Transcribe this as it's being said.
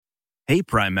Hey,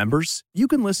 Prime members, you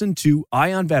can listen to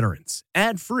Eye on Veterans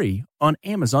ad-free on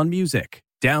Amazon Music.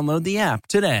 Download the app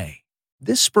today.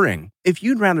 This spring, if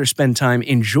you'd rather spend time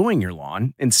enjoying your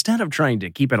lawn instead of trying to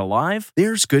keep it alive,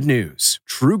 there's good news.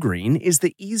 True Green is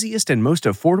the easiest and most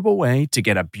affordable way to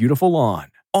get a beautiful lawn.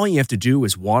 All you have to do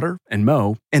is water and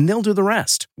mow, and they'll do the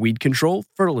rest. Weed control,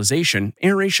 fertilization,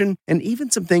 aeration, and even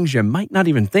some things you might not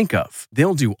even think of.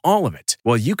 They'll do all of it,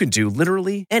 while you can do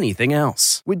literally anything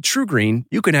else. With True Green,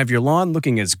 you can have your lawn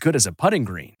looking as good as a putting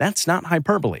green. That's not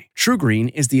hyperbole. True Green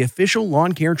is the official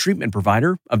lawn care treatment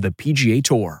provider of the PGA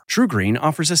Tour. True Green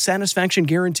offers a satisfaction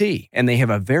guarantee, and they have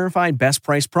a verified best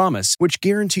price promise, which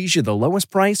guarantees you the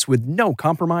lowest price with no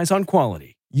compromise on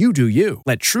quality. You do you.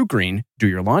 Let True Green do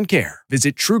your lawn care.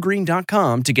 Visit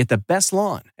truegreen.com to get the best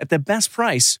lawn at the best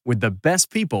price with the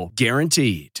best people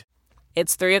guaranteed.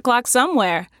 It's 3 o'clock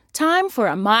somewhere. Time for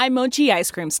a My Mochi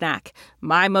ice cream snack.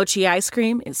 My Mochi ice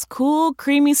cream is cool,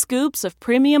 creamy scoops of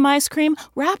premium ice cream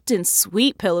wrapped in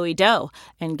sweet, pillowy dough.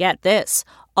 And get this,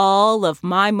 all of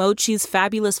My Mochi's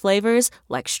fabulous flavors,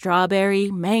 like strawberry,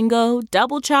 mango,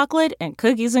 double chocolate, and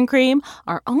cookies and cream,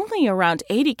 are only around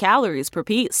 80 calories per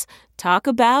piece. Talk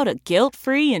about a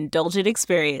guilt-free, indulgent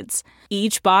experience.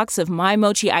 Each box of My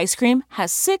Mochi ice cream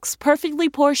has 6 perfectly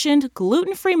portioned,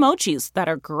 gluten-free mochis that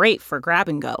are great for grab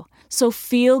and go. So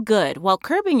feel good while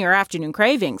curbing your afternoon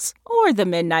cravings or the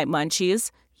midnight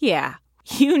munchies. Yeah,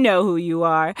 you know who you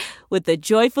are with the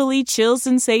joyfully chill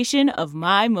sensation of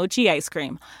My Mochi ice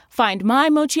cream. Find My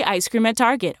Mochi ice cream at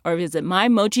Target or visit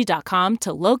mymochi.com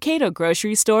to locate a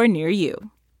grocery store near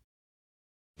you.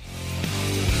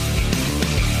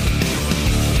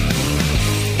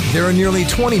 There are nearly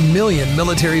 20 million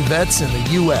military vets in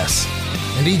the U.S.,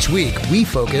 and each week we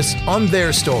focus on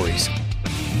their stories.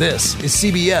 This is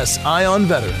CBS Eye on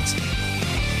Veterans.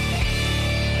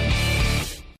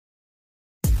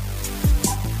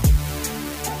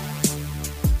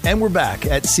 And we're back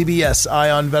at CBS Eye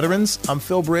on Veterans. I'm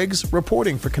Phil Briggs,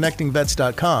 reporting for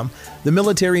ConnectingVets.com, the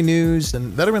military news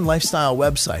and veteran lifestyle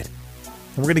website.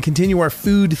 And we're going to continue our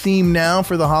food theme now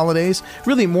for the holidays.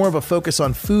 Really more of a focus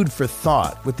on food for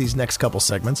thought with these next couple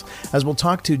segments, as we'll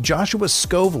talk to Joshua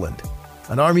Skovlund,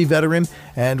 an Army veteran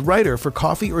and writer for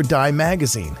Coffee or Die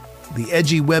magazine, the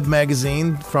edgy web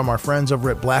magazine from our friends over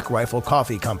at Black Rifle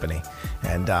Coffee Company.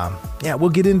 And we'll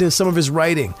get into some of his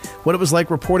writing, what it was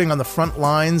like reporting on the front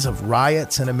lines of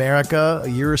riots in America a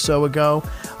year or so ago,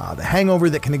 the hangover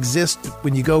that can exist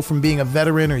when you go from being a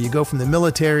veteran or you go from the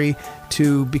military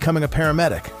to becoming a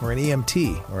paramedic or an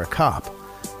EMT or a cop.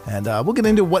 And we'll get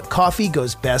into what coffee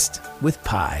goes best with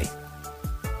pie.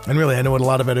 And really, I know what a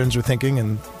lot of veterans are thinking,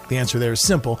 and the answer there is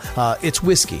simple. It's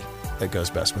whiskey that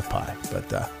goes best with pie.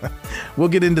 But we'll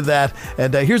get into that.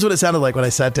 And here's what it sounded like when I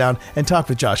sat down and talked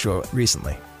with Joshua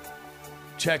recently.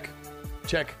 Check.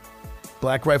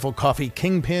 Black Rifle Coffee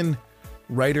kingpin,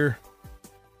 writer,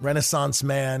 Renaissance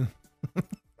man,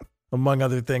 among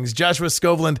other things. Joshua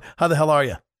Skovlund, how the hell are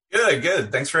you?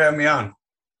 Good. Thanks for having me on.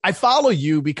 I follow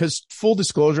you because, full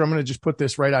disclosure, I'm going to just put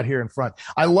this right out here in front.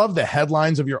 I love the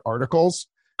headlines of your articles.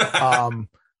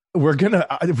 We're gonna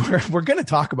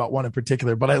talk about one in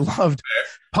particular, but I loved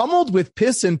pummeled with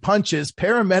piss and punches,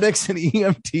 paramedics and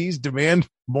EMTs demand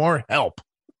more help.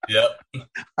 Yep.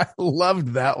 I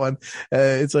loved that one.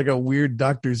 It's like a weird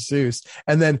Dr. Seuss.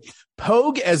 And then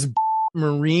Pogue as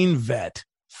Marine vet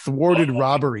thwarted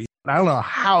robbery. I don't know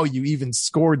how you even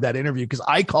scored that interview, because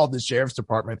I called the sheriff's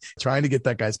department trying to get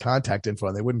that guy's contact info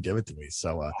and they wouldn't give it to me.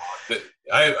 So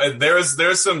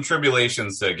there's some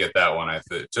tribulations to get that one. I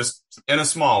think just in a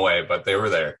small way, but they were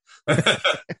there.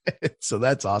 So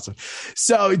that's awesome.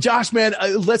 So Josh, man,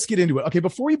 let's get into it. Okay.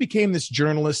 Before you became this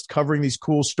journalist covering these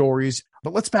cool stories,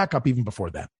 but let's back up even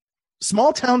before that.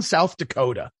 Small town, South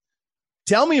Dakota.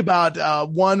 Tell me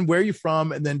about one, where you're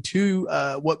from, and then two,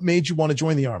 what made you want to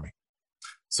join the Army?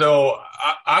 So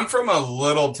I'm from a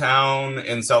little town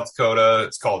in South Dakota.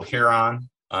 It's called Huron.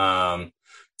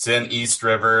 It's in East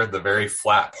River, the very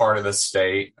flat part of the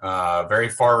state, very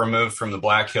far removed from the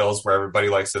Black Hills, where everybody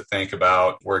likes to think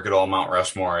about where good old Mount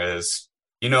Rushmore is.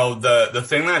 You know, the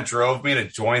thing that drove me to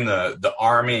join the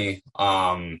Army.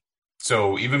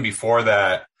 So even before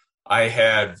that, I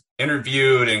had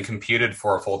interviewed and competed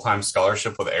for a full-time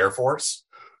scholarship with the Air Force.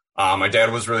 My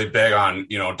dad was really big on,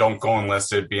 don't go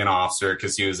enlisted, be an officer,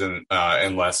 because he was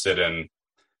enlisted, and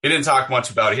he didn't talk much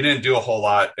about it. He didn't do a whole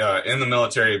lot in the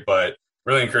military, but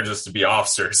really encouraged us to be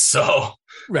officers. So,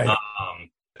 right.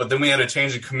 But then we had a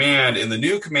change of command, and the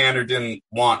new commander didn't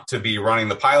want to be running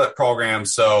the pilot program.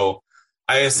 So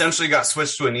I essentially got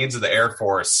switched to a needs of the Air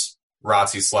Force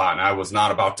ROTC slot, and I was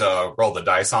not about to roll the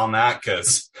dice on that,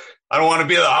 because I don't want to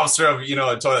be the officer of,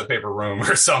 a toilet paper room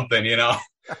or something,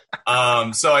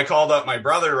 So I called up my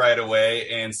brother right away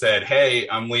and said, hey,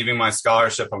 I'm leaving my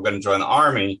scholarship. I'm going to join the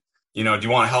Army. Do you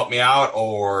want to help me out,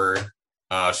 or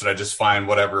should I just find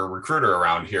whatever recruiter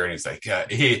around here? And he's like,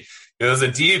 it was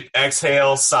a deep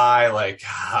exhale sigh, like,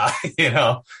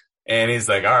 and he's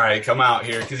like, all right, come out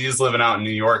here. Cause he was living out in New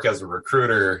York as a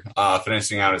recruiter,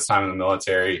 finishing out his time in the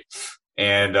military.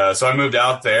 And so I moved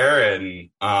out there and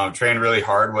trained really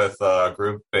hard with a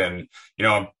group, and,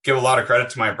 give a lot of credit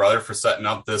to my brother for setting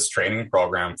up this training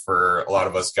program for a lot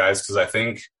of us guys. Cause I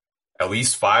think at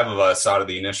least 5 of us out of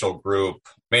the initial group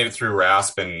made it through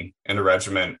RASP and into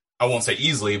regiment. I won't say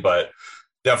easily, but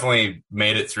definitely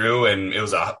made it through. And it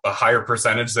was a higher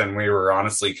percentage than we were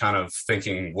honestly kind of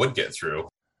thinking would get through.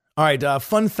 All right.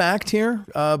 Fun fact here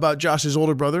about Josh's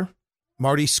older brother,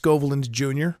 Marty Skovlund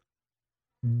Jr.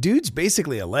 Dude's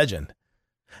basically a legend,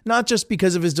 not just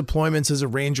because of his deployments as a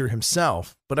Ranger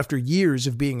himself, but after years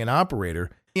of being an operator,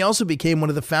 he also became one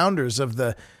of the founders of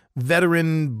the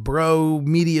veteran bro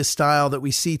media style that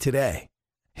we see today.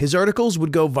 His articles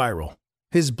would go viral.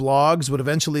 His blogs would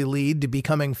eventually lead to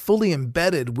becoming fully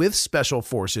embedded with special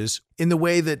forces in the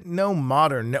way that no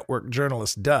modern network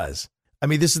journalist does. I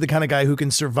mean, this is the kind of guy who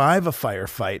can survive a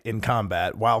firefight in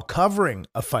combat while covering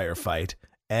a firefight,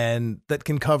 and that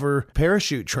can cover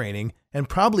parachute training and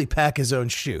probably pack his own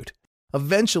chute,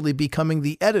 eventually becoming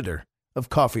the editor of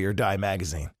Coffee or Die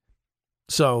magazine.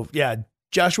 So, yeah,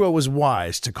 Joshua was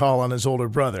wise to call on his older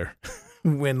brother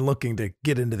when looking to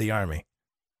get into the Army.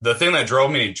 The thing that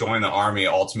drove me to join the Army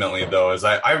ultimately, though, is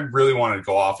I really wanted to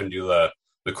go off and do the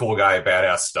cool guy,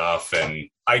 badass stuff. And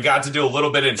I got to do a little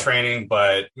bit in training,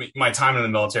 but my time in the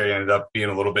military ended up being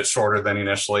a little bit shorter than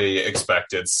initially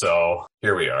expected. So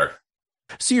here we are.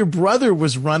 So your brother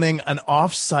was running an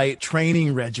off-site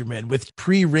training regimen with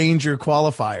pre-Ranger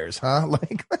qualifiers, huh?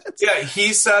 Yeah,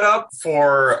 he set up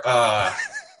for,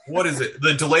 what is it?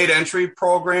 The delayed entry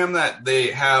program that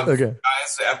they have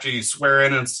guys after you swear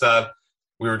in and stuff.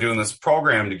 We were doing this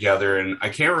program together, and I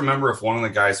can't remember if one of the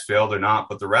guys failed or not,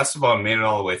 but the rest of them made it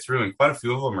all the way through, and quite a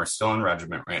few of them are still in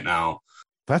regiment right now.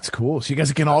 That's cool. So you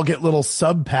guys can all get little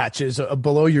sub patches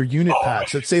below your unit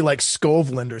patch that say like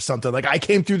Skovlund or something. Like, I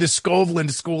came through the Skovlund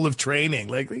School of Training.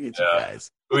 Like, look at you guys.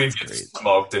 We'd get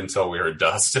smoked until we were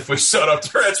dust if we showed up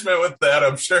to regiment with that,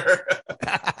 I'm sure.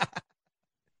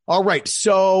 All right.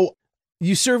 So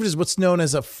you served as what's known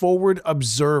as a forward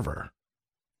observer.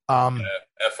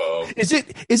 FO. Is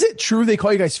it true they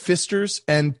call you guys fisters?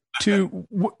 And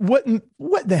what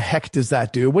the heck does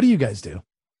that do? What do you guys do?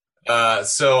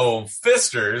 So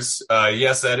fisters,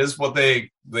 yes, that is what they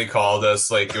called us.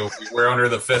 Like, we're under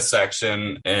the fifth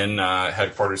section in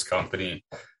headquarters company,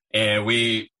 and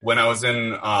when I was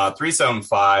in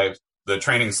 375, the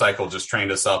training cycle just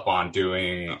trained us up on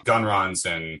doing gun runs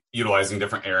and utilizing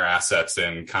different air assets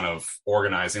and kind of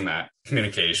organizing that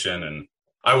communication. And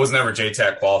I was never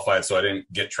JTAC qualified, so I didn't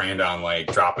get trained on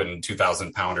like dropping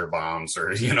 2,000-pounder bombs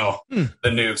or, the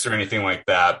nukes or anything like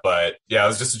that. But yeah, I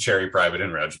was just a cherry private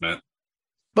in regiment.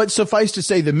 But suffice to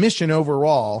say, the mission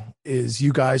overall is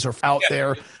you guys are out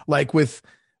there like with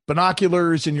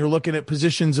binoculars, and you're looking at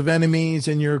positions of enemies,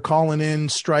 and you're calling in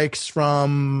strikes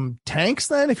from tanks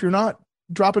then, if you're not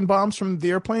dropping bombs from the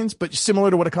airplanes, but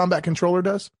similar to what a combat controller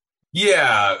does?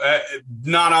 Yeah,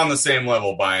 not on the same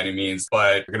level by any means,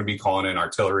 but we're going to be calling in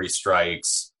artillery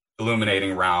strikes,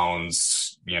 illuminating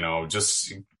rounds,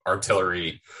 just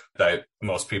artillery that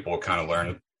most people kind of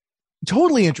learn.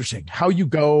 Totally interesting how you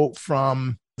go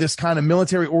from this kind of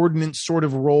military ordnance sort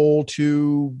of role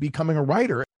to becoming a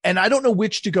writer. And I don't know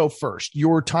which to go first,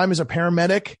 your time as a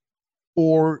paramedic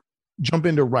or jump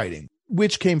into writing.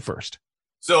 Which came first?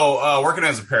 So working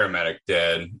as a paramedic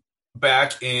did.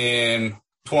 Back in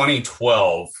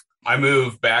 2012, I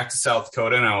moved back to South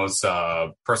Dakota, and I was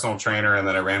a personal trainer, and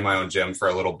then I ran my own gym for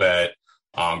a little bit.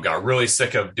 Got really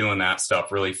sick of doing that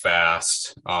stuff really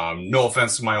fast. No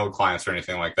offense to my old clients or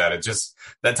anything like that.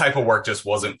 That type of work just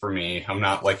wasn't for me. I'm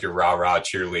not like your rah-rah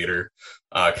cheerleader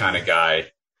kind of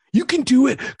guy. You can do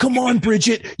it. Come on,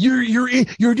 Bridget.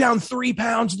 You're down 3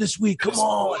 pounds this week. Come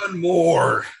on. One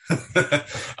more.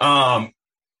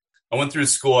 I went through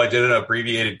school. I did an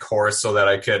abbreviated course so that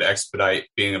I could expedite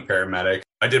being a paramedic.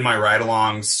 I did my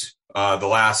ride-alongs. The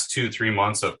last 2-3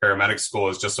 months of paramedic school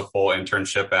is just a full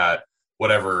internship at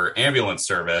whatever ambulance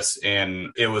service.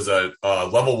 And it was a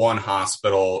level 1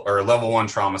 hospital or level 1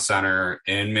 trauma center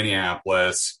in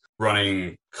Minneapolis,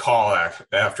 running call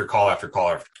after call after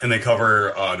call. And they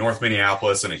cover North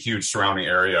Minneapolis and a huge surrounding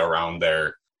area around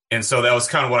there. And so that was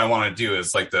kind of what I want to do,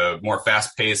 is like the more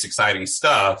fast-paced, exciting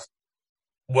stuff,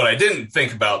 what I didn't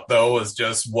think about, though, was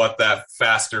just what that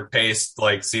faster paced,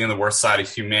 like seeing the worst side of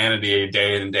humanity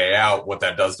day in and day out, what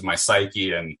that does to my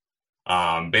psyche. And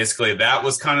basically, that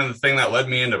was kind of the thing that led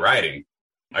me into writing.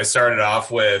 I started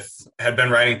off had been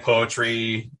writing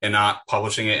poetry and not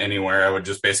publishing it anywhere. I would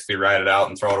just basically write it out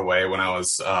and throw it away when I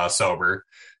was sober.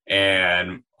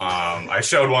 And I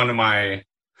showed one to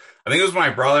I think it was my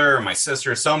brother or my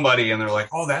sister, somebody, and they're like,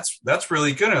 "Oh, that's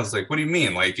really good." And I was like, "What do you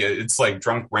mean? Like it's like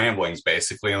drunk ramblings,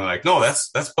 basically?" And they're like, "No,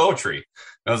 that's poetry." And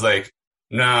I was like,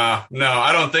 no,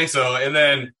 I don't think so. And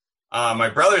then my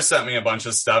brother sent me a bunch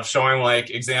of stuff showing like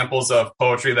examples of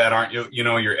poetry that aren't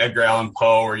your Edgar Allan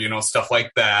Poe or stuff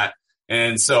like that.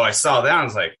 And so I saw that and I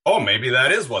was like, "Oh, maybe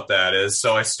that is what that is."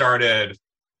 So I started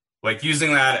like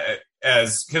using that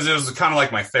because it was kind of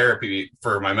like my therapy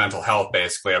for my mental health.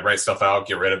 Basically, I'd write stuff out,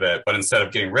 get rid of it. But instead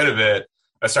of getting rid of it,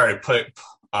 I started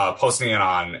posting it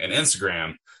on an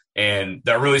Instagram, and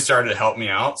that really started to help me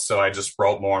out. So I just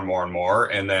wrote more and more and more.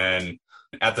 And then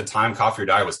at the time, Coffee or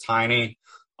Die was tiny,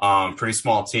 pretty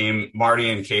small team.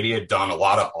 Marty and Katie had done a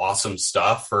lot of awesome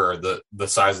stuff for the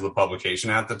size of the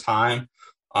publication at the time.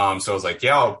 So I was like,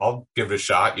 yeah, I'll give it a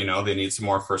shot. They need some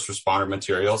more first responder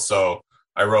material. So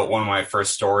I wrote one of my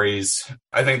first stories.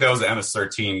 I think that was the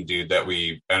MS-13 dude that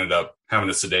we ended up having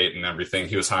to sedate and everything.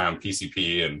 He was high on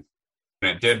PCP, and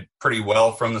it did pretty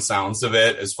well from the sounds of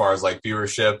it as far as like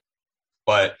viewership.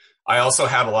 But I also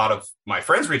had a lot of my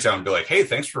friends reach out and be like, "Hey,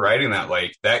 thanks for writing that.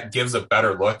 Like that gives a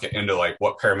better look into like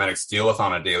what paramedics deal with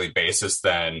on a daily basis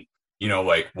than,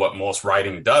 like what most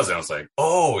writing does." And I was like,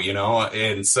 "Oh,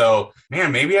 and so,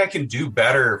 man, maybe I can do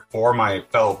better for my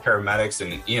fellow paramedics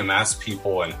and EMS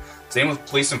people." And same with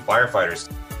police and firefighters,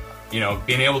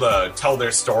 being able to tell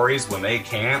their stories when they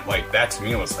can't, like that to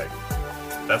me was like,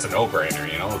 that's a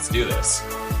no-brainer, let's do this.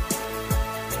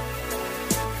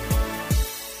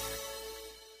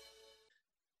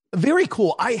 Very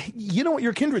cool.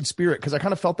 You're kindred spirit, because I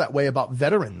kind of felt that way about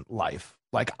veteran life.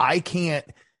 Like I can't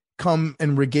come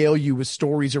and regale you with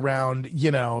stories around,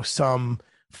 some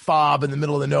fob in the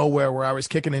middle of the nowhere where I was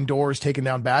kicking in doors, taking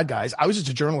down bad guys. I was just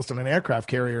a journalist on an aircraft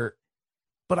carrier,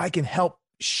 but I can help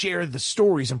share the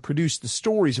stories and produce the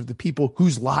stories of the people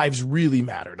whose lives really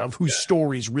mattered, of whose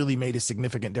stories really made a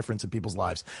significant difference in people's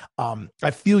lives.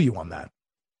 I feel you on that.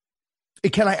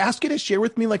 Can I ask you to share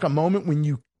with me like a moment when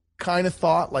you kind of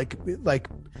thought like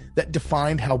that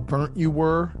defined how burnt you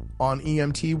were on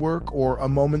EMT work, or a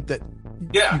moment that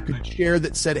you could share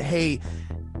that said, "Hey,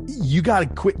 you got to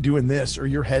quit doing this or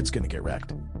your head's going to get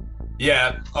wrecked"?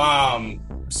 Yeah.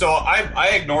 So I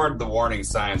ignored the warning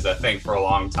signs, I think, for a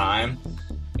long time,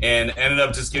 and ended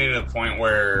up just getting to the point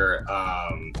where,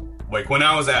 like when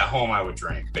I was at home, I would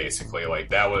drink, basically.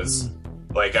 Like that was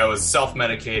like I was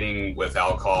self-medicating with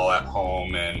alcohol at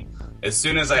home. And as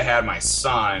soon as I had my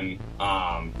son,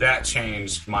 that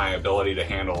changed my ability to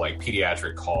handle like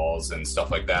pediatric calls and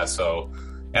stuff like that. So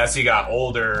as he got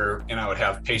older and I would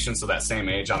have patients of that same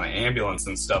age on the ambulance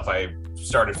and stuff, I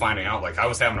started finding out like I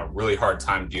was having a really hard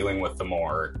time dealing with the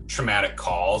more traumatic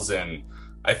calls. And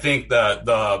I think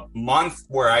the month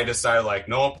where I decided like,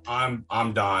 nope,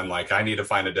 I'm done. Like I need to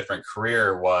find a different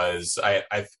career was I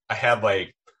had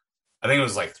like, I think it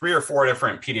was like 3 or 4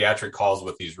 different pediatric calls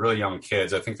with these really young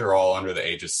kids. I think they're all under the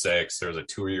age of 6. There was a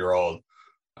 2-year-old,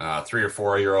 3 or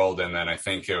 4-year-old, and then I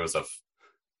think it was a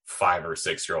 5 or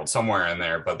 6-year-old, somewhere in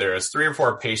there. But there was 3 or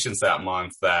 4 patients that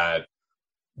month that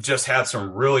just had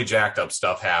some really jacked up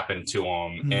stuff happen to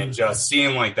them. And just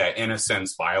seeing like that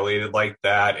innocence violated like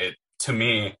that, to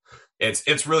me,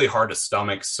 it's really hard to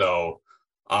stomach. So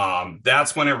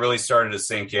that's when it really started to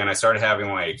sink in. I started having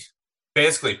like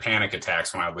basically panic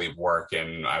attacks when I leave work.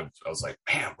 And I was like,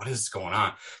 man, what is going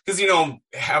on? Because,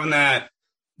 having that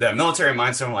military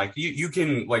mindset, I'm like, you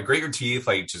can like grate your teeth,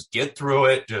 like just get through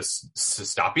it. Just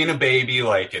stop being a baby.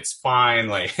 Like, it's fine.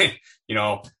 Like,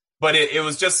 but it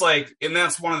was just like, and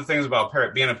that's one of the things about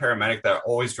being a paramedic that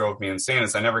always drove me insane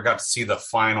is I never got to see the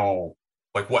final,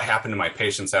 like what happened to my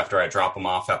patients after I drop them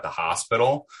off at the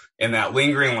hospital, and that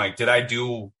lingering, like, did I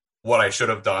do what I should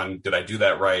have done? Did I do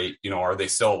that right? Are they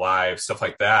still alive? Stuff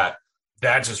like that.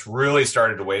 That just really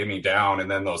started to weigh me down. And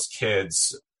then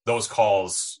those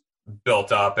calls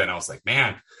built up, and I was like,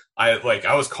 man, I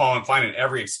was finding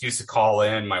every excuse to call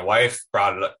in. My wife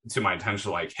brought it up to my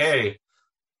attention, like, hey,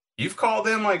 you've called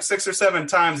in like 6 or 7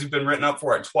 times. You've been written up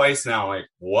for it twice now. Like,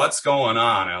 what's going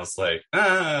on? I was like,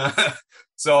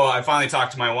 So I finally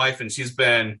talked to my wife, and she's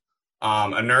been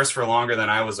a nurse for longer than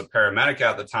I was a paramedic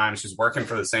at the time. She's working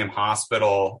for the same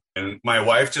hospital. And my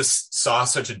wife just saw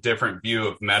such a different view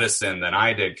of medicine than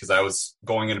I did, because I was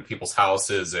going into people's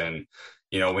houses and,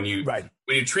 When you Right.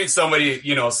 when you treat somebody,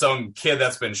 some kid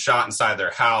that's been shot inside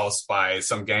their house by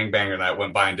some gangbanger that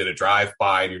went by and did a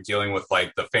drive-by, and you're dealing with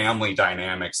like the family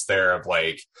dynamics there of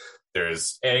like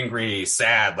there's angry,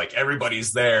 sad, like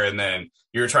everybody's there, and then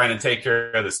you're trying to take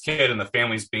care of this kid and the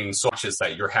family's being so anxious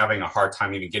that you're having a hard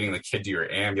time even getting the kid to your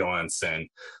ambulance. And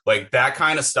like that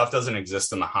kind of stuff doesn't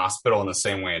exist in the hospital in the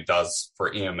same way it does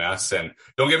for EMS. And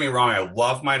don't get me wrong, I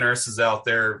love my nurses out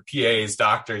there, PAs,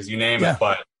 doctors, you name it,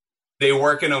 but they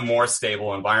work in a more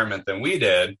stable environment than we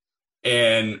did.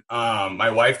 And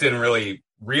my wife didn't really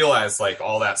realize like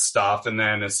all that stuff. And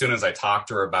then as soon as I talked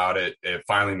to her about it, it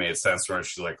finally made sense to her.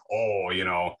 She's like, oh,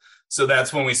 so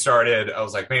that's when we started. I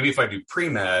was like, maybe if I do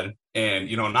pre-med and,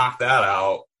 knock that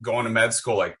out, going to med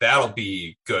school, like that'll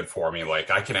be good for me. Like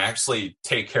I can actually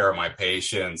take care of my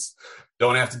patients.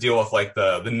 Don't have to deal with like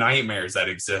the nightmares that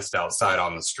exist outside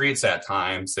on the streets at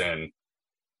times. And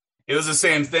it was the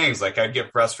same things. Like I'd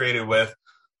get frustrated with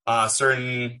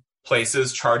certain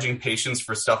places charging patients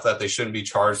for stuff that they shouldn't be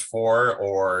charged for,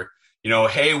 or,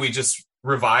 hey, we just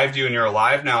revived you and you're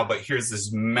alive now, but here's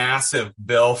this massive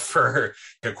bill for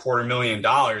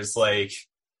 $250,000. Like,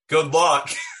 good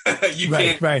luck. You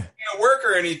can't work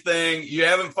or anything. You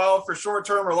haven't filed for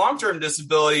short-term or long-term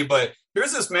disability, but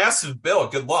here's this massive bill.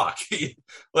 Good luck.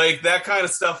 Like that kind of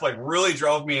stuff like really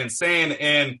drove me insane.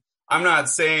 And I'm not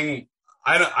saying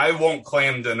I won't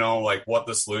claim to know like what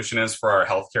the solution is for our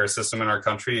healthcare system in our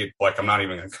country. Like I'm not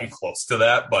even going to come close to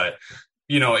that, but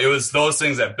it was those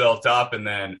things that built up. And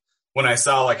then when I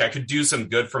saw like I could do some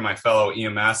good for my fellow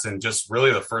EMS and just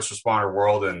really the first responder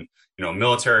world and,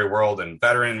 military world and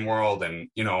veteran world and,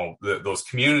 those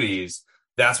communities,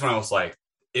 that's when I was like,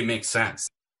 it makes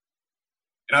sense.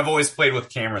 And I've always played with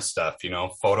camera stuff,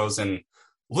 photos and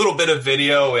a little bit of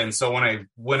video. And so when I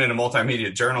went into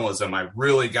multimedia journalism, I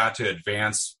really got to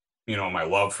advance, my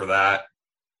love for that.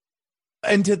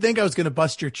 And to think I was going to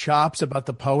bust your chops about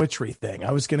the poetry thing.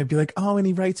 I was going to be like, oh, and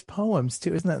he writes poems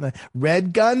too. Isn't that nice?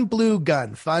 Red gun, blue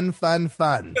gun, fun, fun,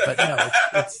 fun. But no,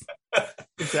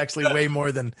 it's actually way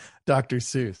more than Dr.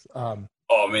 Seuss.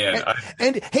 Oh man.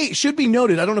 And hey, should be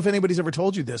noted, I don't know if anybody's ever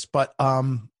told you this, but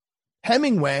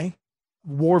Hemingway,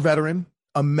 war veteran,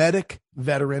 a medic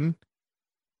veteran,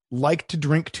 liked to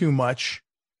drink too much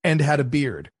and had a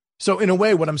beard. So in a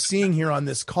way, what I'm seeing here on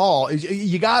this call is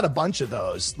you got a bunch of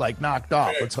those like knocked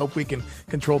off. Let's hope we can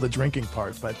control the drinking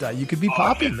part, but you could be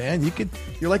popping, man.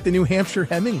 You're like the New Hampshire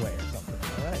Hemingway or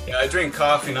something. All right. Yeah, I drink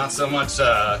coffee, not so much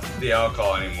the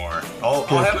alcohol anymore. I'll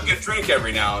have a good drink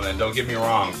every now and then, don't get me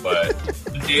wrong, but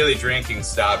the daily drinking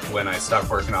stopped when I stopped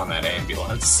working on that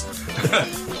ambulance.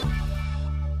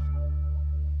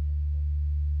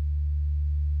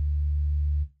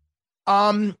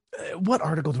 What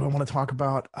article do I want to talk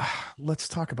about? Let's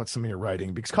talk about some of your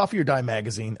writing, because Coffee or Die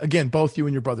magazine, again, both you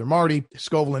and your brother Marty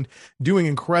Skovlund doing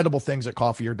incredible things at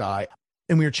Coffee or Die.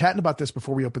 And we were chatting about this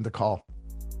before we opened the call.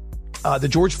 The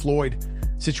George Floyd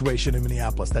situation in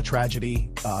Minneapolis, that tragedy,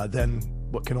 then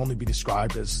what can only be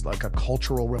described as like a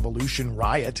cultural revolution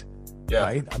riot. Yeah.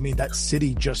 Right? I mean, that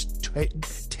city just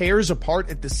tears apart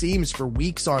at the seams for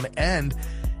weeks on end.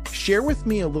 Share with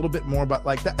me a little bit more about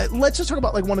like that. Let's just talk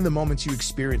about like one of the moments you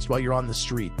experienced while you're on the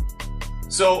street.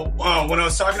 So when I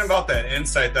was talking about that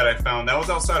insight that I found, that was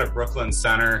outside of Brooklyn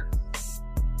Center.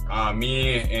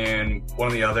 Me and one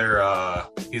of the other,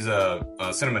 he's a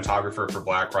cinematographer for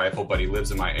Black Rifle, but he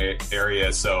lives in my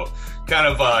area. So kind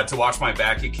of to watch my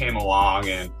back, he came along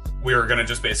and we were going to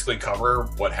just basically cover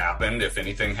what happened, if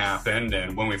anything happened.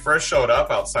 And when we first showed up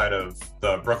outside of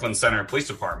the Brooklyn Center Police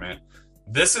Department,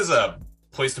 this is a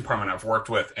police department I've worked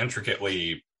with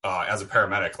intricately as a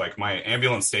paramedic. Like my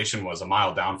ambulance station was a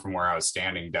mile down from where I was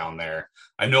standing down there.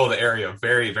 I know the area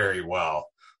very, very well.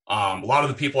 A lot of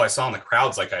the people I saw in the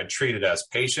crowds, like I treated as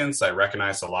patients. I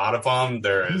recognized a lot of them.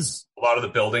 There is a lot of the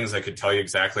buildings I could tell you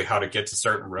exactly how to get to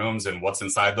certain rooms and what's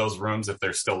inside those rooms if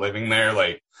they're still living there.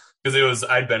 Like, because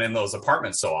I'd been in those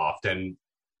apartments so often.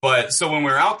 But so when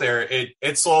we were out there,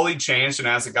 it slowly changed. And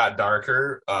as it got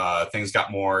darker, things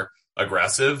got more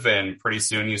aggressive, and pretty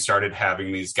soon you started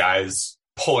having these guys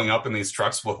pulling up in these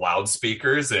trucks with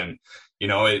loudspeakers, and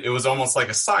it was almost like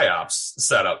a psyops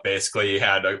setup. Basically, you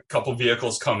had a couple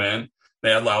vehicles come in,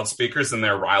 they had loudspeakers, and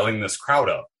they're riling this crowd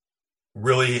up,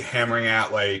 really hammering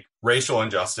at like racial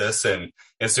injustice. And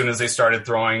as soon as they started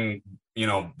throwing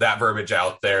that verbiage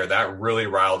out there, that really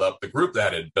riled up the group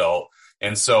that had built.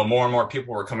 And so more and more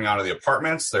people were coming out of the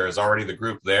apartments. There's already the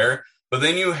group there. But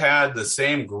then you had the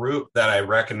same group that I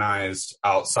recognized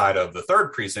outside of the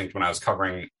 3rd precinct when I was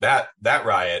covering that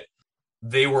riot.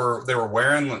 They were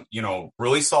wearing,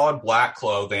 really solid black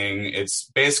clothing.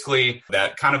 It's basically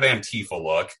that kind of Antifa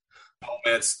look.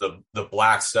 helmets, the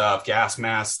black stuff, gas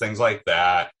masks, things like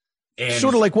that. And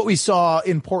sort of like what we saw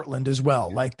in Portland as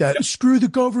well, like that, screw the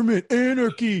government,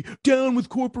 anarchy, down with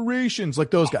corporations,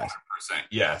 like those guys. 100%,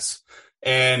 yes.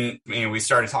 And we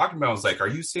started talking about, I was like, are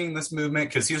you seeing this movement?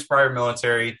 Because he was prior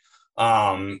military.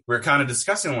 We were kind of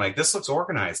discussing, like, this looks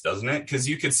organized, doesn't it? Because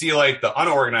you could see, like, the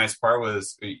unorganized part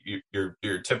was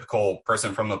your typical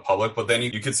person from the public, but then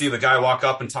you could see the guy walk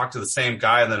up and talk to the same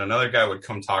guy, and then another guy would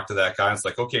come talk to that guy. And it's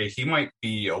like, okay, he might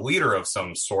be a leader of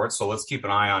some sort, so let's keep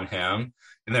an eye on him.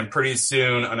 And then pretty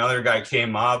soon another guy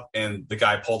came up, and the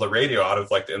guy pulled a radio out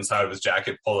of, like, the inside of his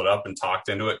jacket, pulled it up and talked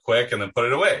into it quick, and then put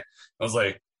it away. I was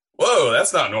like, whoa,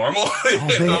 that's not normal.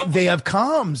 They have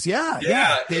comms.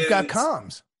 Yeah. They've got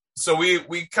comms. So we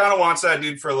kind of watched that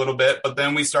dude for a little bit, but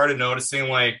then we started noticing,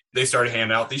 like, they started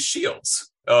handing out these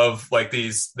shields of, like,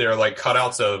 they're like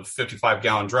cutouts of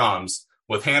 55-gallon drums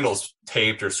with handles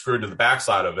taped or screwed to the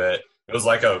backside of it. It was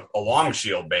like a long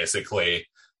shield, basically.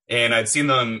 And I'd seen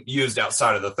them used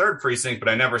outside of the 3rd precinct, but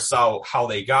I never saw how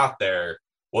they got there.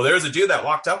 Well, there was a dude that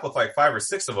walked up with like 5 or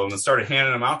 6 of them and started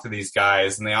handing them out to these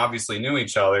guys, and they obviously knew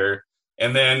each other.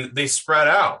 And then they spread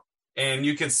out. And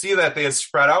you could see that they had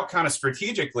spread out kind of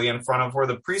strategically in front of where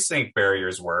the precinct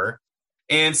barriers were.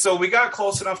 And so we got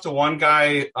close enough to one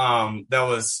guy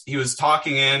he was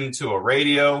talking into a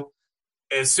radio.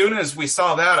 As soon as we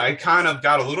saw that, I kind of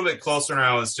got a little bit closer, and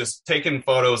I was just taking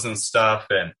photos and stuff.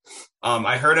 And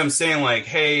I heard him saying, like,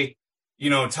 hey,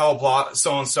 tell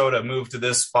so-and-so to move to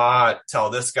this spot, tell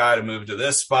this guy to move to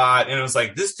this spot. And it was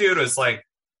like, this dude was like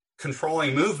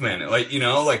controlling movement, like,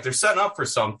 like they're setting up for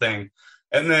something.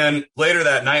 And then later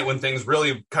that night, when things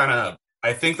really kind of,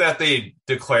 I think that they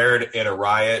declared it a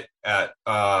riot and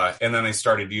then they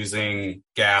started using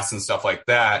gas and stuff like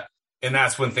that. And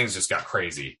that's when things just got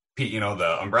crazy.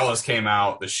 The umbrellas came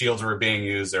out, the shields were being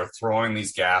used. They're throwing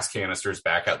these gas canisters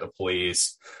back at the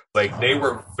police. Like, they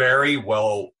were very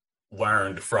well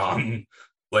learned from,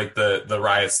 like, the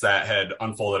riots that had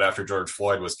unfolded after George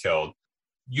Floyd was killed.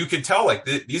 You could tell, like,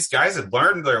 these guys had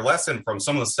learned their lesson from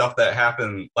some of the stuff that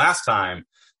happened last time.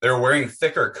 They were wearing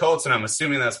thicker coats, and I'm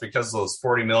assuming that's because of those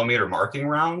 40 millimeter marking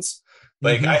rounds.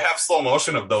 Like, I have slow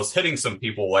motion of those hitting some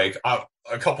people, like,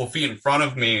 a couple feet in front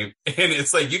of me. And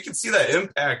it's like, you can see that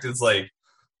impact. It's like,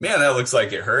 man, that looks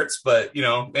like it hurts. But,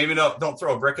 maybe don't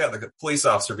throw a brick at the police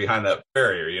officer behind that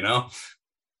barrier,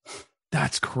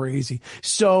 That's crazy.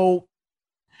 So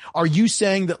are you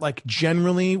saying that, like,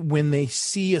 generally when they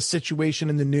see a situation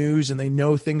in the news and they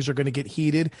know things are going to get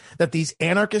heated, that these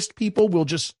anarchist people will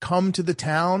just come to the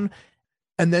town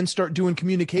and then start doing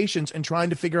communications and trying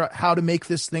to figure out how to make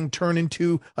this thing turn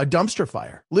into a dumpster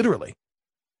fire, literally?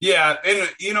 Yeah. And,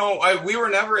 we were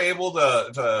never able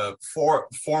to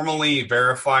formally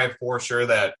verify for sure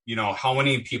that, how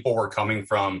many people were coming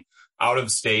from out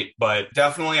of state, but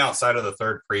definitely outside of the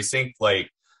 3rd precinct. Like,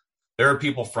 there are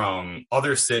people from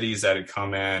other cities that had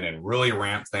come in and really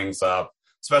ramped things up,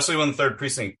 especially when the 3rd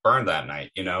precinct burned that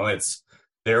night.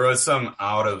 There was some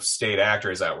out of state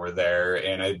actors that were there,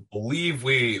 and I believe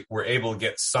we were able to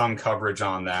get some coverage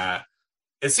on that.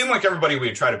 It seemed like everybody we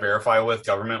would try to verify with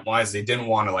government wise, they didn't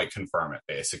want to, like, confirm it,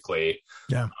 basically.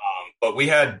 Yeah. But we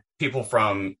had people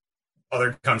from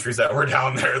other countries that were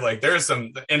down there. Like, there's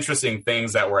some interesting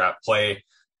things that were at play.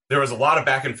 There was a lot of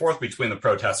back and forth between the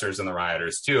protesters and the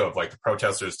rioters too, of, like, the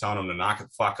protesters telling them to knock it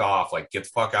the fuck off, like, get the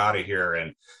fuck out of here.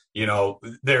 And,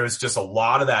 there's just a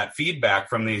lot of that feedback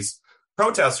from these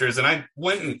protesters. And I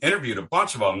went and interviewed a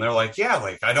bunch of them. They're like, yeah,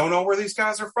 like, I don't know where these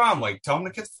guys are from. Like, tell them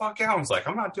to get the fuck out. I was like,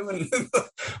 I'm not telling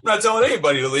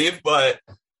anybody to leave. But,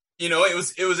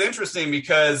 it was interesting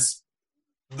because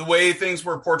the way things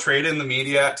were portrayed in the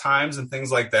media at times and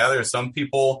things like that, there's some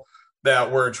people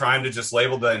that were trying to just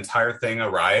label the entire thing a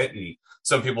riot, and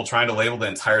some people trying to label the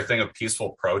entire thing a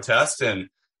peaceful protest. And,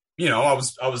 I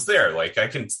was there. Like, I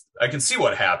can see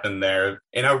what happened there.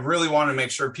 And I really wanted to make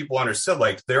sure people understood,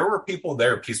 like, there were people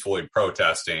there peacefully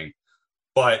protesting,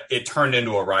 but it turned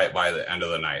into a riot by the end of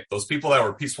the night. Those people that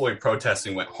were peacefully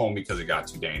protesting went home because it got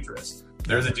too dangerous.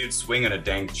 There's a dude swinging a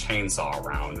dang chainsaw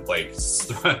around, like,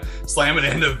 slamming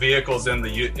into vehicles in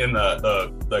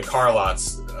the car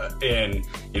lots, and,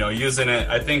 using it.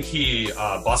 I think he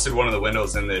busted one of the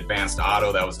windows in the advanced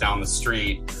auto that was down the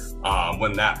street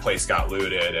when that place got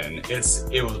looted, and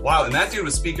it was wild. And that dude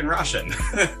was speaking Russian.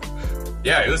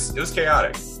 Yeah, it was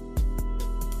chaotic.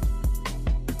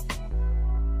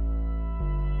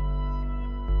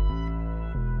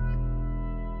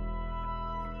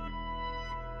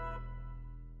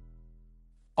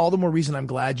 All the more reason I'm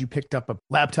glad you picked up a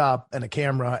laptop and a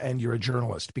camera and you're a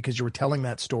journalist, because you were telling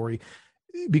that story,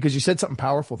 because you said something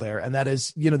powerful there. And that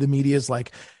is, the media is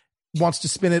like, wants to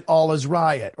spin it all as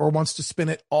riot or wants to spin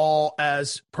it all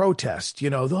as protest.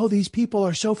 Though these people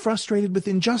are so frustrated with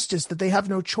injustice that they have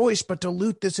no choice but to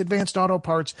loot this advanced auto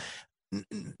parts.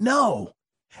 No.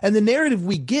 And the narrative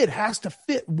we get has to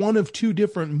fit one of two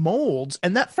different molds.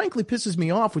 And that frankly pisses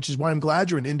me off, which is why I'm glad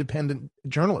you're an independent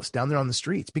journalist down there on the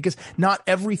streets, because not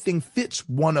everything fits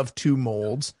one of two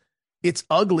molds. It's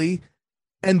ugly.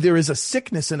 And there is a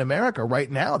sickness in America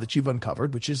right now that you've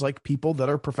uncovered, which is like people that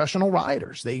are professional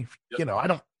rioters. I don't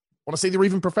want to say they're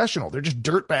even professional. They're just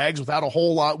dirtbags without a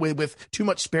whole lot with too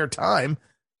much spare time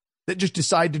that just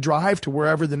decide to drive to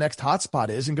wherever the next hotspot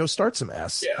is and go start some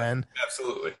S. Yeah, and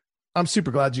absolutely. I'm super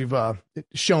glad you've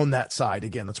shown that side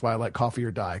again. That's why I like Coffee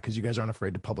or Die, because you guys aren't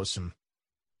afraid to publish some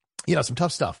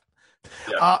tough stuff.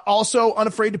 Yeah. Also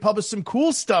unafraid to publish some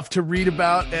cool stuff to read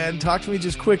about. And talk to me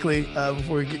just quickly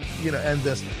before we end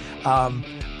this.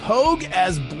 Pogue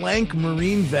as blank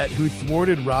Marine vet who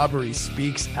thwarted robbery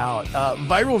speaks out.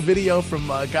 Viral video from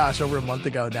over a month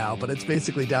ago now, but it's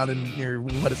basically down near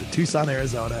Tucson,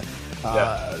 Arizona.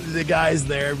 The guy's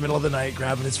there middle of the night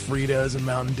grabbing his Fritos and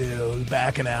Mountain Dew,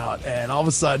 backing out, and all of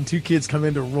a sudden two kids come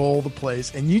in to roll the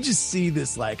place, and you just see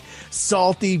this like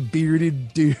salty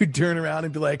bearded dude turn around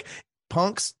and be like,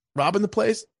 punks robbing the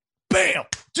place. Bam,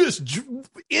 just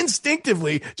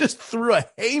instinctively just threw a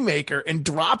haymaker and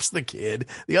drops the kid.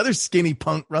 The other skinny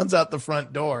punk runs out the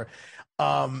front door.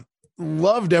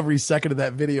 Loved every second of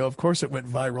that video. Of course it went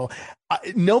viral.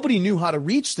 Nobody knew how to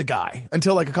reach the guy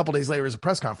until like a couple days later as a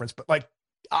press conference. But like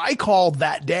I called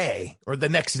that day or the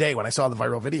next day when I saw the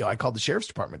viral video, I called the sheriff's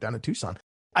department down in Tucson.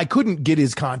 I couldn't get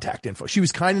his contact info. She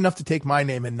was kind enough to take my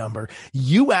name and number.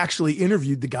 You actually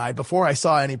interviewed the guy before I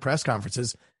saw any press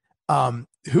conferences.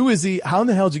 Who is he? How in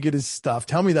the hell did you get his stuff?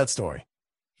 Tell me that story.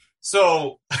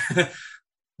 So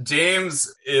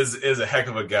James is a heck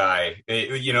of a guy.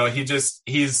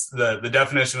 He's the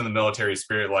definition of the military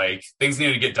spirit. Like, things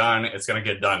need to get done. It's going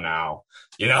to get done now,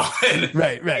 And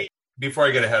right. Before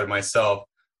I get ahead of myself,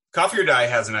 Coffee or Die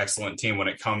has an excellent team when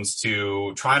it comes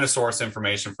to trying to source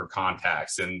information for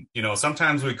contacts. And,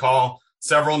 sometimes we call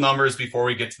several numbers before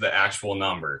we get to the actual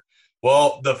number.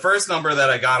 Well, the first number that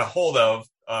I got a hold of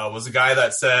was a guy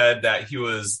that said that he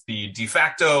was the de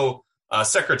facto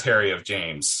secretary of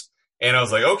James. And I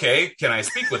was like, okay, can I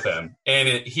speak with him?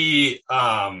 And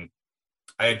I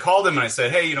had called him and I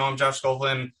said, hey, I'm Josh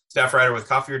Skovlund, staff writer with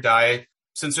Coffee or Die.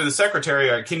 Since you're the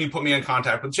secretary, can you put me in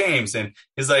contact with James? And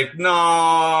he's like,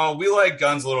 no, we like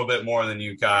guns a little bit more than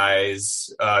you guys.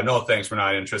 No, thanks. We're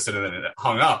not interested. And then it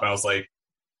hung up. And I was like,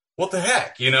 what the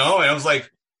heck? And I was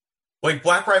like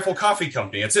Black Rifle Coffee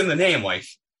Company. It's in the name, like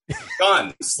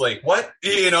guns, like what?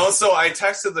 So I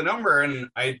texted the number and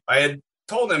I had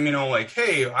told him,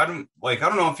 hey, I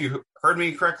don't know if you heard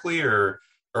me correctly or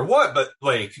what, but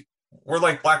like, we're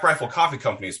like Black Rifle Coffee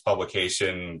Company's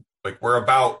publication. Like, we're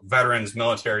about veterans,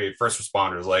 military, first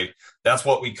responders. Like, that's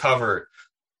what we cover.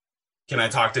 Can I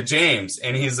talk to James?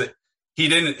 And he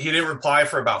didn't reply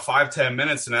for about 5-10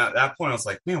 minutes. And at that point I was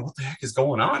like, man, what the heck is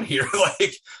going on here?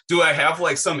 Like, do I have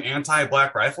like some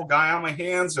anti-Black Rifle guy on my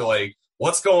hands, or like,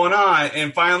 what's going on?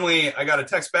 And finally I got a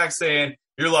text back saying,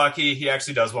 you're lucky. He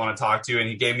actually does want to talk to you. And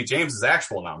he gave me James's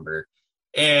actual number.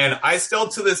 And I still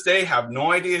to this day have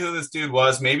no idea who this dude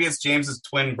was. Maybe it's James's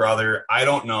twin brother. I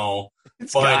don't know.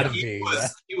 But he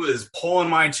was pulling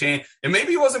my chain. And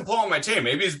maybe he wasn't pulling my chain.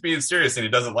 Maybe he's being serious and he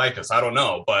doesn't like us. I don't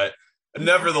know. But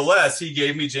nevertheless, he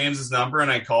gave me James's number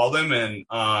and I called him.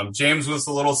 And James was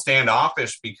a little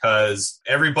standoffish because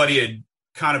everybody had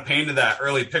kind of painted that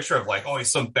early picture of like, oh,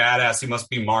 he's some badass. He must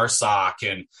be MARSOC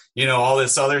and, all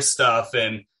this other stuff.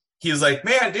 And he was like,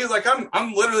 man, dude, like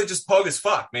I'm literally just pogue as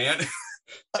fuck, man.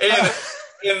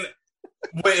 and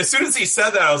as soon as he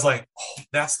said that, I was like, oh,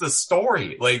 that's the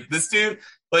story. Like, this dude,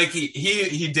 like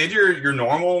he did your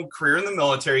normal career in the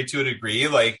military to a degree,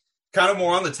 like kind of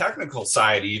more on the technical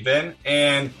side even.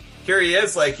 And here he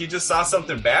is, like, he just saw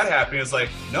something bad happening. It's like,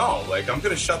 no, like, I'm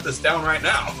going to shut this down right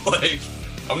now. Like,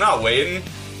 I'm not waiting.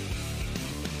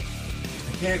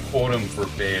 I can't quote him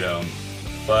verbatim,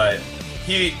 but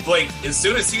he, like, as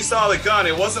soon as he saw the gun,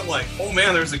 it wasn't like, oh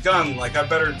man, there's a gun, like, I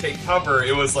better take cover.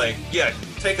 It was like, yeah,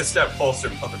 take a step closer,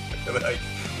 motherfucker. Like,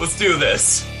 let's do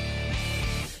this.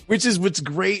 Which is what's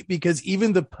great, because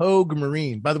even the Pogue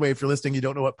Marine, by the way, if you're listening, you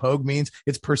don't know what Pogue means,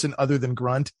 it's person other than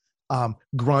grunt.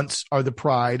 Grunts are the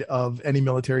pride of any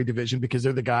military division, because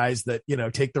they're the guys that,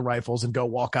 take the rifles and go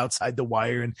walk outside the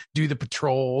wire and do the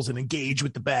patrols and engage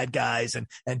with the bad guys.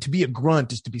 And to be a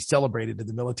grunt is to be celebrated in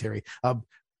the military.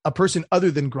 A person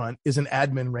other than grunt is an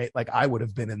admin rate, like I would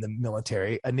have been in the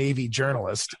military, a Navy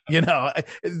journalist,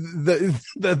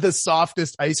 the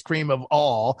softest ice cream of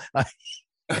all.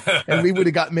 And we would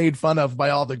have got made fun of by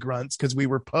all the grunts because we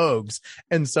were pogues.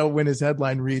 And so when his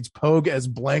headline reads Pogue as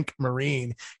blank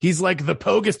Marine, he's like the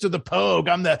pogest of the pogue.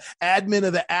 I'm the admin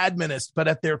of the administ, but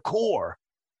at their core.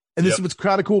 And this is what's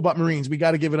kind of cool about Marines. We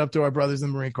got to give it up to our brothers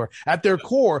in the Marine Corps. At their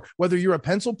core, whether you're a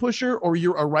pencil pusher or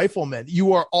you're a rifleman,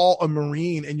 you are all a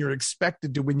Marine, and you're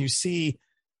expected to, when you see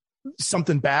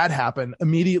something bad happen,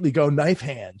 immediately go knife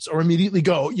hands, or immediately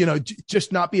go,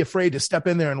 just not be afraid to step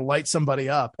in there and light somebody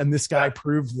up. And this guy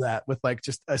proved that with like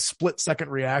just a split-second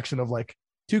reaction of like,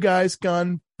 two guys,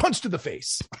 gun, punch to the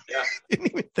face. Yeah.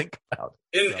 Didn't even think about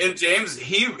it. And James,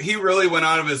 he really went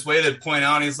out of his way to point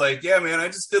out, he's like, yeah, man, I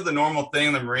just did the normal thing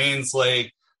in the Marines.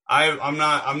 Like, I'm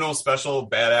no special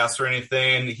badass or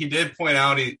anything. He did point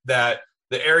out that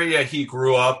the area he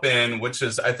grew up in, which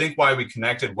is, I think, why we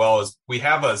connected well, is we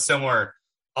have a similar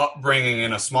upbringing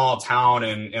in a small town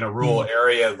in a rural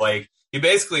area. Like, he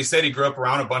basically said he grew up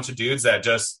around a bunch of dudes that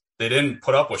they didn't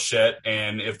put up with shit.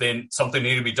 And if something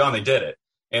needed to be done, they did it.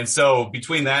 And so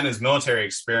between that and his military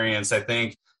experience, I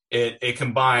think it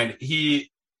combined.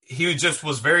 He just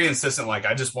was very insistent. Like,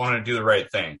 I just wanted to do the right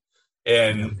thing,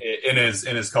 and in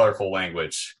his colorful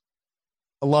language.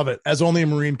 I love it, as only a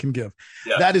Marine can give.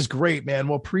 Yeah. That is great, man.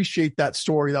 Well, appreciate that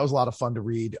story. That was a lot of fun to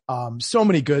read. So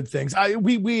many good things.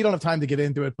 We don't have time to get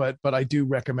into it, but I do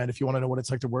recommend, if you want to know what it's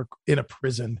like to work in a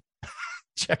prison,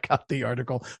 check out the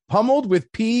article. Pummeled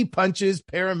with pee, punches,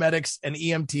 paramedics, and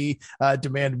EMT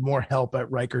demand more help at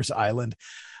Rikers Island.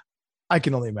 I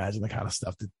can only imagine the kind of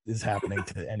stuff that is happening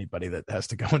to anybody that has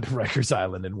to go into Rikers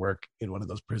Island and work in one of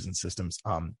those prison systems.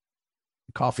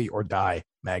 Coffee or Die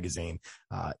magazine.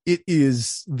 It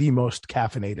is the most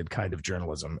caffeinated kind of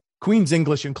journalism. Queen's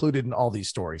English included in all these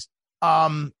stories.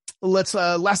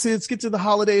 Lastly, let's get to the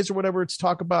holidays or whatever. Let's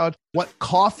talk about what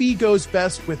coffee goes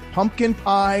best with pumpkin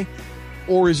pie,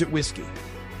 or is it whiskey?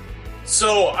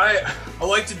 So I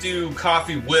like to do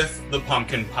coffee with the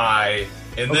pumpkin pie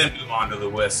and then move on to the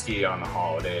whiskey on the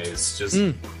holidays. Just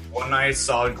one nice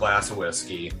solid glass of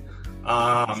whiskey.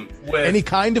 With any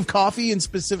kind of coffee in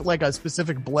specific, like a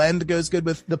specific blend goes good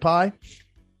with the pie?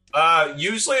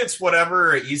 Usually it's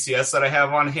whatever ECS that I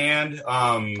have on hand.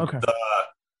 The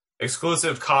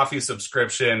exclusive coffee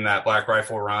subscription that Black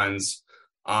Rifle runs.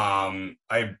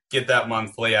 I get that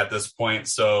monthly at this point,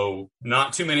 so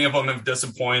not too many of them have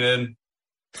disappointed.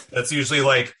 That's usually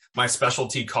like my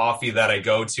specialty coffee that I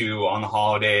go to on the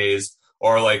holidays,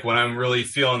 or like when I'm really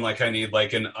feeling like I need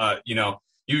like an, you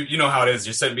know how it is.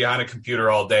 You're sitting behind a computer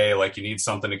all day, like you need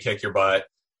something to kick your butt.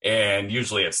 And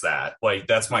usually it's that. Like,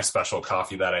 that's my special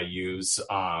coffee that I use.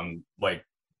 Like,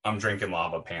 I'm drinking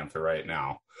Lava Panther right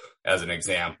now as an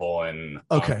example. And,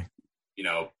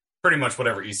 pretty much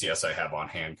whatever ECS I have on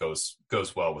hand goes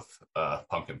well with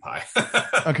pumpkin pie.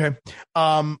 Okay.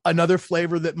 Another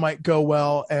flavor that might go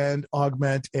well and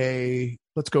augment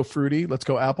let's go fruity, let's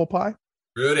go apple pie.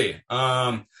 Fruity.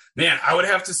 Man, I would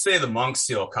have to say the Monk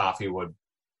Seal coffee would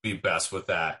be best with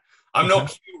that. I'm no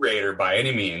curator by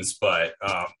any means, but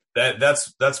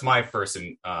that's my first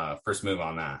move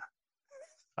on that.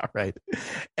 All right.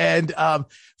 And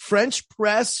French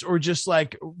press or just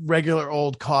like regular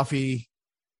old coffee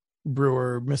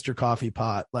brewer, Mr. Coffee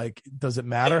Pot? Like, does it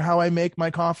matter how I make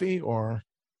my coffee? Or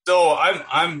so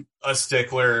I'm a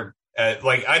stickler at,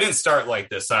 like, I didn't start like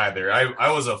this either.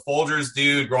 I was a Folgers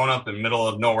dude growing up in the middle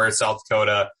of nowhere, South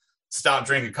Dakota. Stopped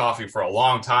drinking coffee for a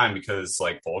long time because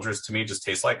like Folgers to me just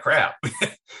tastes like crap.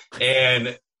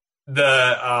 And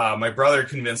my brother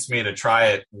convinced me to try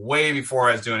it way before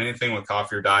I was doing anything with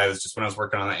Coffee or Die. It was just when I was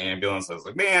working on the ambulance. I was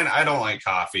like, man, I don't like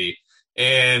coffee.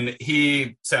 And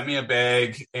he sent me a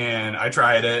bag and I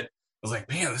tried it. I was like,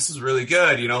 man, this is really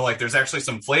good. Like there's actually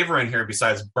some flavor in here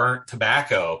besides burnt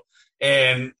tobacco.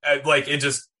 And it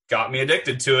just got me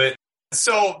addicted to it.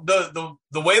 So the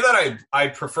way that I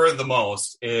prefer the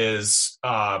most is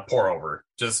pour over,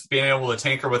 just being able to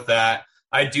tinker with that.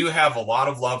 I do have a lot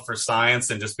of love for science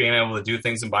and just being able to do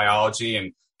things in biology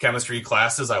and chemistry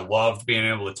classes. I loved being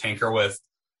able to tinker with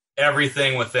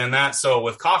everything within that. So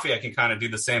with coffee, I can kind of do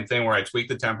the same thing where I tweak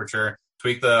the temperature,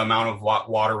 tweak the amount of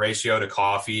water ratio to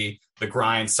coffee, the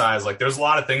grind size. Like there's a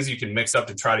lot of things you can mix up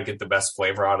to try to get the best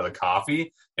flavor out of the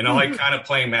coffee. And I like kind of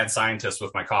playing mad scientist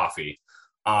with my coffee.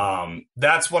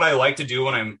 That's what I like to do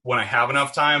when I have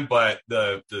enough time. But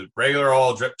the regular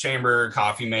old drip chamber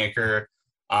coffee maker,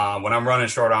 when I'm running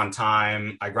short on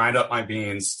time, I grind up my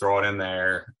beans, throw it in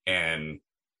there, and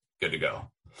good to go.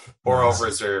 Pour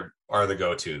overs are the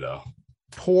go-to though.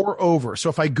 Pour over. So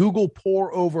if I Google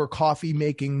pour over coffee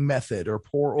making method or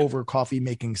pour over coffee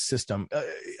making system,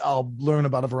 I'll learn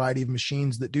about a variety of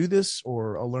machines that do this,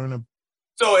 or I'll learn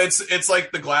So it's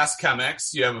like the glass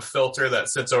Chemex. You have a filter that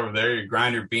sits over there. You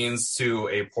grind your beans to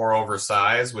a pour over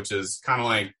size, which is kind of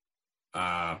like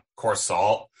coarse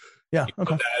salt. Yeah. You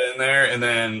put that in there, and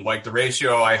then like the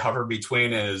ratio I hover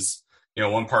between is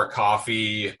 1 part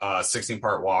coffee, 16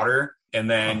 part water, and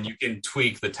then you can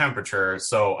tweak the temperature.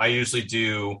 So I usually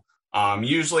do.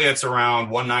 Usually it's around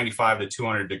 195 to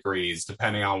 200 degrees,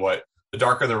 depending on what. The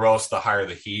darker the roast, the higher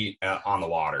the heat on the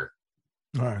water.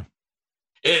 All right.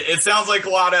 It sounds like a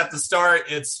lot at the start.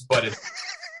 But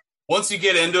once you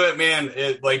get into it, man,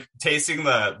 it like tasting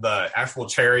the actual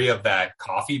cherry of that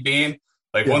coffee bean.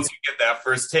 Like once you get that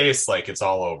first taste, like it's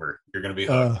all over. You're gonna be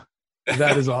hooked.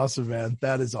 That is awesome, man.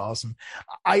 That is awesome.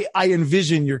 I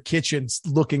envision your kitchen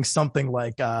looking something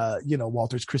like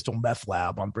Walter's Crystal Meth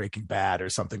Lab on Breaking Bad or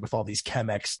something, with all these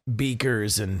Chemex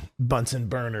beakers and Bunsen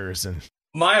burners and.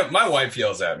 My wife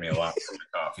yells at me a lot for the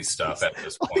coffee stuff at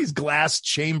this point. All these glass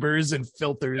chambers and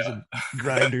filters and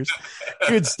grinders.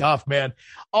 Good stuff, man.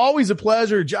 Always a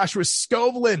pleasure. Joshua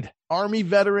Skovlund, Army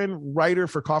veteran, writer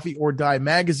for Coffee or Die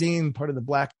magazine, part of the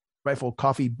Black Rifle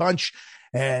Coffee Bunch,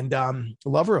 and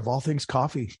lover of all things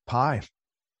coffee, pie.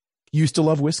 Used to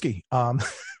love whiskey.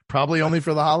 Probably only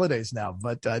for the holidays now,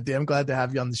 but damn glad to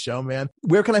have you on the show, man.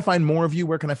 Where can I find more of you?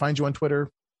 Where can I find you on Twitter?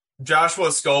 Joshua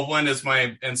Skovlund is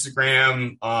my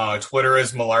Instagram. Twitter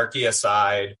is Malarkey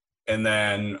Aside. And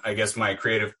then I guess my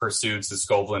creative pursuits is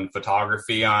Skovlund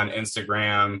Photography on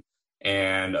Instagram.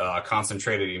 And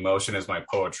Concentrated Emotion is my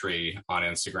poetry on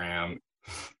Instagram.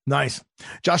 Nice.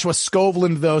 Joshua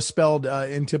Skovlund, though, spelled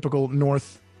in typical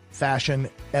North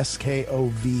fashion,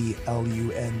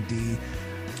 Skovlund.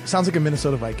 Sounds like a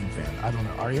Minnesota Viking fan. I don't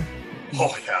know. Are you?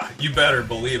 Oh, yeah. You better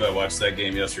believe I watched that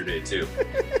game yesterday, too.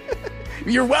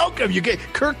 You're welcome. You get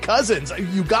Kirk Cousins.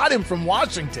 You got him from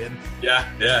Washington. Yeah.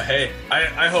 Hey,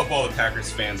 I hope all the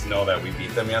Packers fans know that we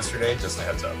beat them yesterday. Just a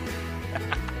heads up.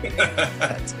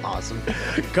 That's awesome.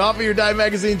 Coffee or Die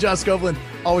magazine, Josh Skovlund.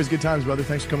 Always good times, brother.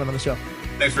 Thanks for coming on the show.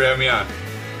 Thanks for having me on.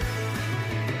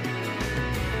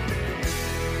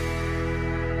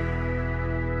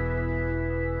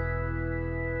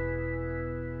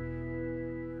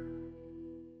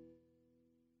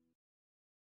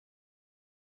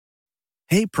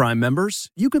 Hey, Prime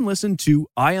members, you can listen to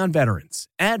Eye on Veterans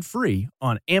ad-free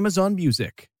on Amazon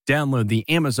Music. Download the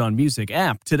Amazon Music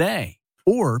app today.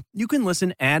 Or you can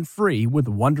listen ad-free with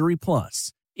Wondery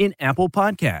Plus in Apple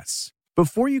Podcasts.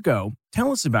 Before you go,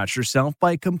 tell us about yourself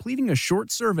by completing a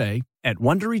short survey at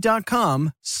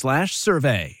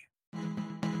Wondery.com/survey.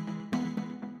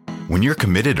 When you're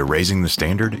committed to raising the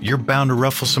standard, you're bound to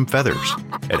ruffle some feathers.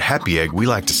 At Happy Egg, we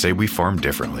like to say we farm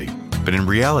differently. But in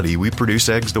reality, we produce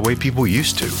eggs the way people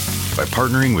used to, by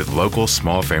partnering with local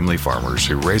small family farmers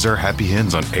who raise our happy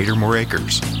hens on 8 or more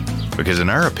acres. Because in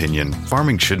our opinion,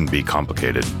 farming shouldn't be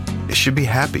complicated. It should be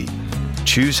happy.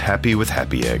 Choose happy with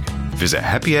Happy Egg. Visit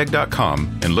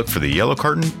happyegg.com and look for the yellow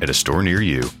carton at a store near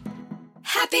you.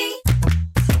 Happy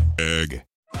Egg.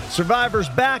 Survivor's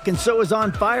back, and so is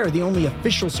On Fire, the only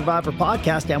official Survivor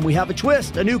podcast, and we have a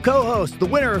twist, a new co-host, the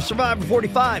winner of Survivor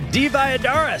 45, Diva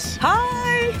Adaris.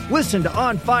 Hi! Listen to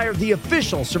On Fire, the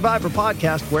official Survivor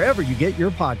podcast, wherever you get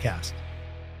your podcast.